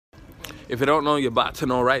If you don't know, you're about to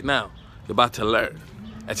know right now. You're about to learn.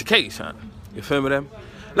 Education. You feel me, them?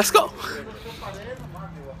 Let's go.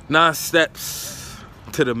 9 steps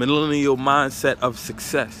to the millennial mindset of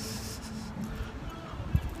success.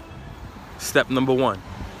 Step number 1.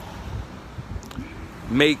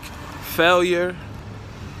 Make failure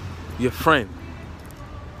your friend.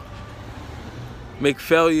 Make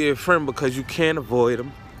failure your friend because you can't avoid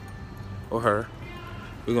him or her.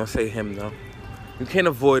 We're going to say him though. You can't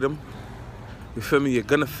avoid him. You feel me? You're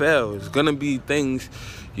going to fail. There's going to be things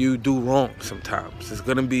you do wrong sometimes. There's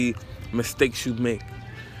going to be mistakes you make.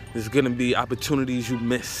 There's going to be opportunities you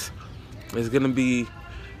miss. There's going to be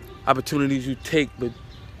opportunities you take, but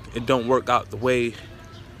it don't work out the way,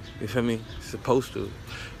 you feel me, it's supposed to.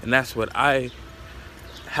 And that's what I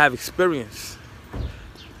have experienced.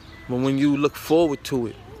 But when you look forward to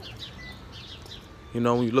it, you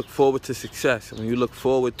know, when you look forward to success, and when you look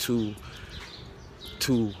forward to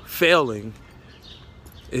failing,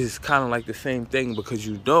 it's kind of like the same thing, because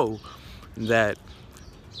you know that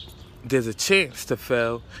there's a chance to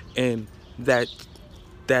fail, and that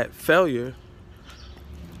failure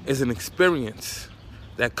is an experience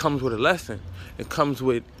that comes with a lesson. It comes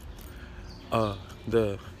with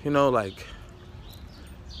the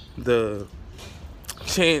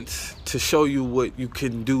chance to show you what you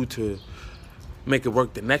can do to make it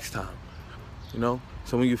work the next time, you know?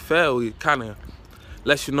 So when you fail, it kind of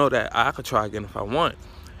lets you know that I could try again if I want,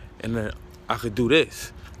 and then I could do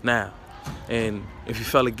this now. And if you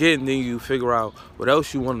fail again, then you figure out what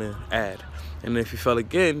else you want to add. And if you fail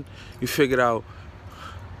again, you figure out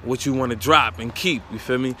what you want to drop and keep, you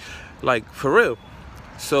feel me? Like, for real.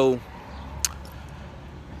 So,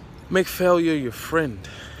 make failure your friend,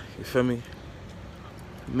 you feel me?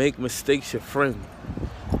 Make mistakes your friend.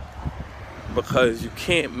 Because you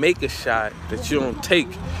can't make a shot that you don't take.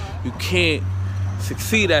 You can't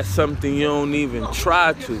succeed at something you don't even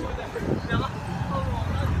try to.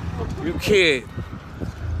 You can't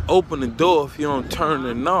open the door if you don't turn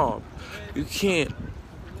the knob. You can't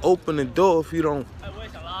open the door if you don't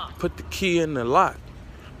put the key in the lock.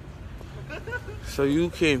 So you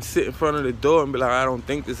can't sit in front of the door and be like, I don't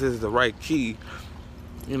think this is the right key.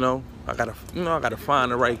 You know, I gotta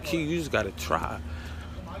find the right key. You just gotta try.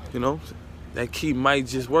 You know, that key might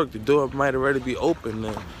just work. The door might already be open.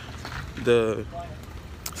 And the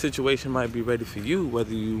situation might be ready for you,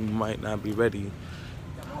 whether you might not be ready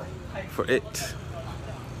for it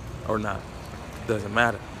or not. Doesn't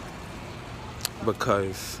matter.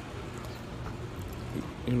 Because,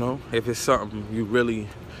 you know, if it's something you really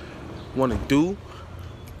want to do,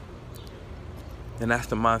 then that's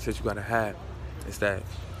the mindset you gotta have. Is that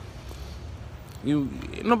you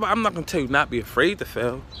know, but I'm not gonna tell you not be afraid to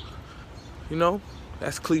fail. You know,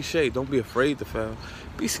 that's cliche. Don't be afraid to fail.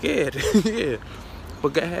 Be scared, yeah.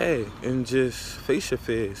 But go ahead and just face your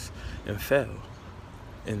fears and fail,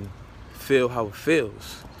 and feel how it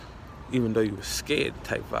feels, even though you were scared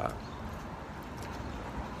type vibe.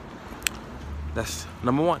 That's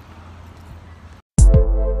number 1.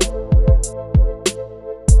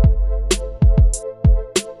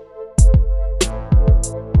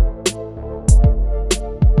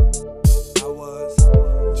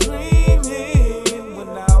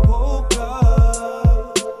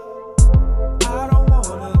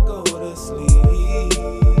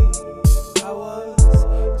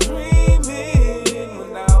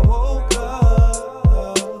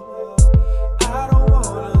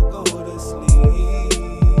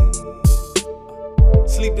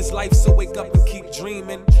 Sleep is life, so wake up and keep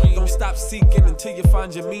dreaming. Don't stop seeking until you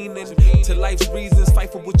find your meaning. To life's reasons,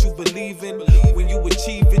 fight for what you believe in. When you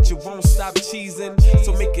achieve it, you won't stop cheesing.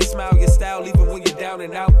 So make it smile your style even when you're down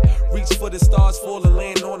and out. Reach for the stars, fall and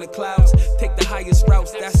land on the clouds. Take the highest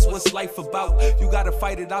routes, that's what's life about. You gotta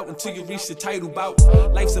fight it out until you reach the title bout.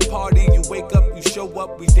 Life's a party, you wake up, you show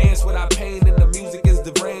up. We dance without pain and the music is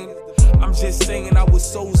the rain. I'm just saying our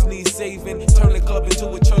souls need saving. Turn the club into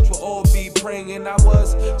a church, we'll all be praying. And I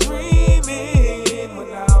was dreaming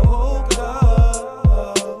when I woke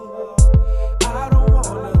up. I don't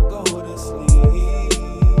wanna go to sleep.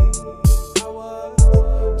 I was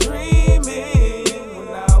dreaming when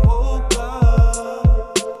I woke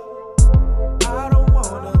up. I don't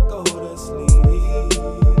wanna go to sleep.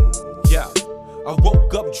 Yeah, I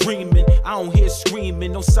woke up dreaming. I don't hear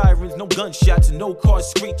screaming, no sirens, no gunshots, no cars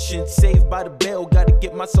screeching. Saved by the bell, gotta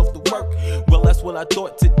get myself to work. Well, that's what I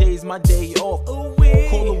thought, today's my day off.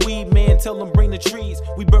 Call the weed man, tell him bring the trees.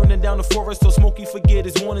 We burning down the forest so Smokey forget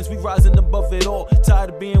his warnings. We rising above it all,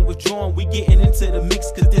 tired of being withdrawn. We getting into the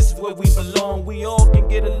mix, cause this is where we belong. We all can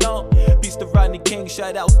get along. Peace to Rodney King,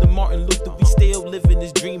 shout out to Martin Luther. We still living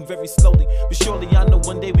this dream very slowly, but surely I know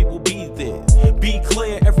one day we will be there.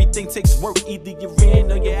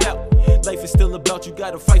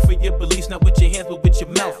 gotta fight for your beliefs, not with your hands, but with your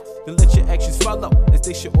mouth. Then let your actions follow, as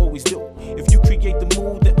they should always do. If you create the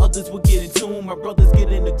mood, then others will get in tune. My brothers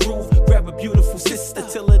get in the groove. Grab a beautiful sister,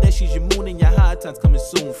 tell her that she's your moon and your high time's coming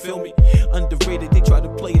soon. Feel me? Underrated, they try to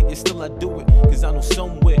play it, yet still I do it. Cause I know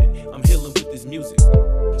somewhere I'm healing with this music.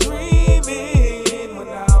 Dreaming when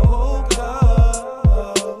I woke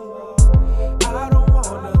up, I don't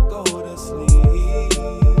wanna go to sleep.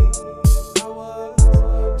 I was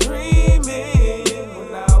dreaming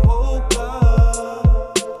when I woke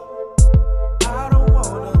up, I don't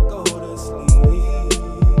wanna go to sleep.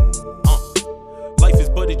 Life is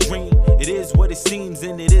but a dream, it is what it seems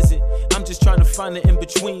and it isn't. I'm just trying to find the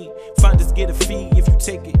in-between. Finders get a fee if you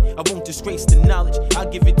take it. I won't disgrace the knowledge, I'll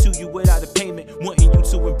give it to you without a payment. Wanting you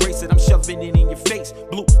to embrace it, I'm shoving it in your face.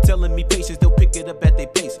 Blue telling me patience, they'll pick it up at their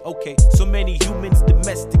pace. Okay, so many humans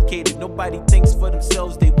domesticated. Nobody thinks for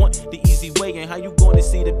themselves, they want the easy way. And how you gonna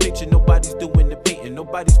see the picture? Nobody's doing the painting.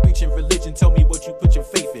 Nobody's preaching religion, tell me what you put your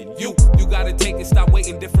faith in. You gotta take it, stop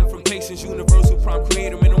waiting, different from patience. Universal prime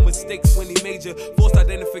creator, made no mistakes when he major. Forced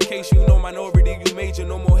identification, you know minority, you major.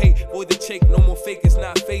 No more hate, boy the check, no more fake, it's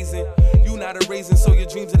not phasing. You not a raisin, so your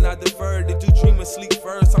dreams are not deferred. Did you dream of sleep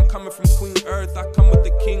first? I'm coming from Queen Earth, I come with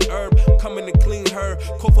the king herb. Coming to clean her,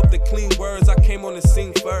 cough up the clean words, I came on the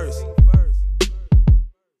scene first.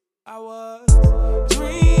 I was